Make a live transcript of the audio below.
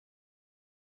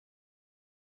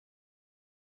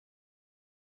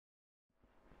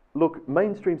Look,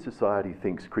 mainstream society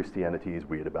thinks Christianity is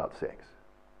weird about sex.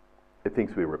 It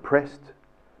thinks we're repressed,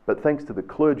 but thanks to the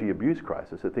clergy abuse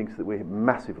crisis, it thinks that we're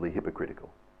massively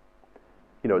hypocritical.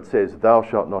 You know, it says, thou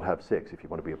shalt not have sex if you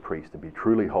want to be a priest and be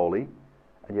truly holy,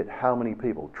 and yet how many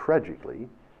people, tragically,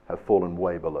 have fallen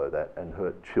way below that and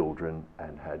hurt children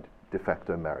and had de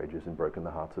facto marriages and broken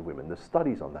the hearts of women. The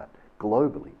studies on that,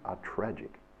 globally, are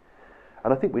tragic.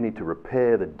 And I think we need to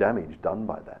repair the damage done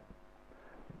by that.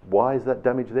 Why is that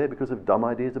damage there? Because of dumb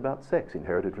ideas about sex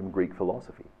inherited from Greek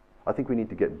philosophy. I think we need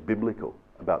to get biblical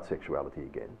about sexuality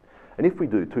again. And if we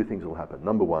do, two things will happen.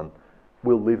 Number one,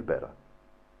 we'll live better.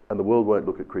 And the world won't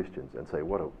look at Christians and say,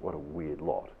 what a weird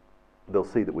lot. They'll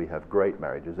see that we have great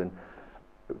marriages, and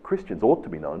Christians ought to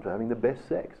be known for having the best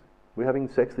sex. We're having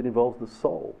sex that involves the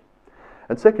soul.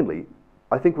 And secondly,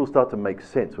 I think we'll start to make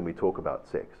sense when we talk about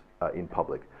sex in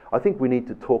public. I think we need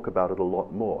to talk about it a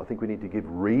lot more. I think we need to give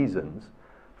reasons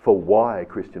for why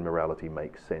Christian morality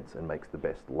makes sense and makes the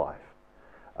best life,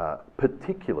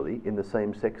 particularly in the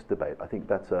same-sex debate. I think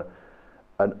that's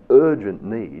an urgent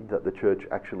need that the church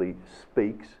actually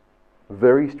speaks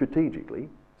very strategically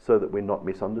so that we're not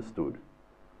misunderstood.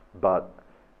 But,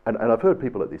 and I've heard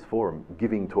people at this forum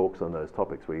giving talks on those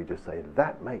topics where you just say,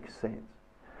 that makes sense.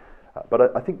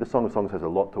 But I think the Song of Songs has a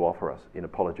lot to offer us in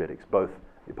apologetics, both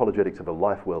the apologetics of a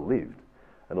life well lived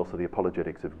and also the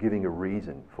apologetics of giving a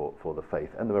reason for the faith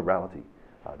and the morality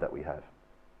that we have.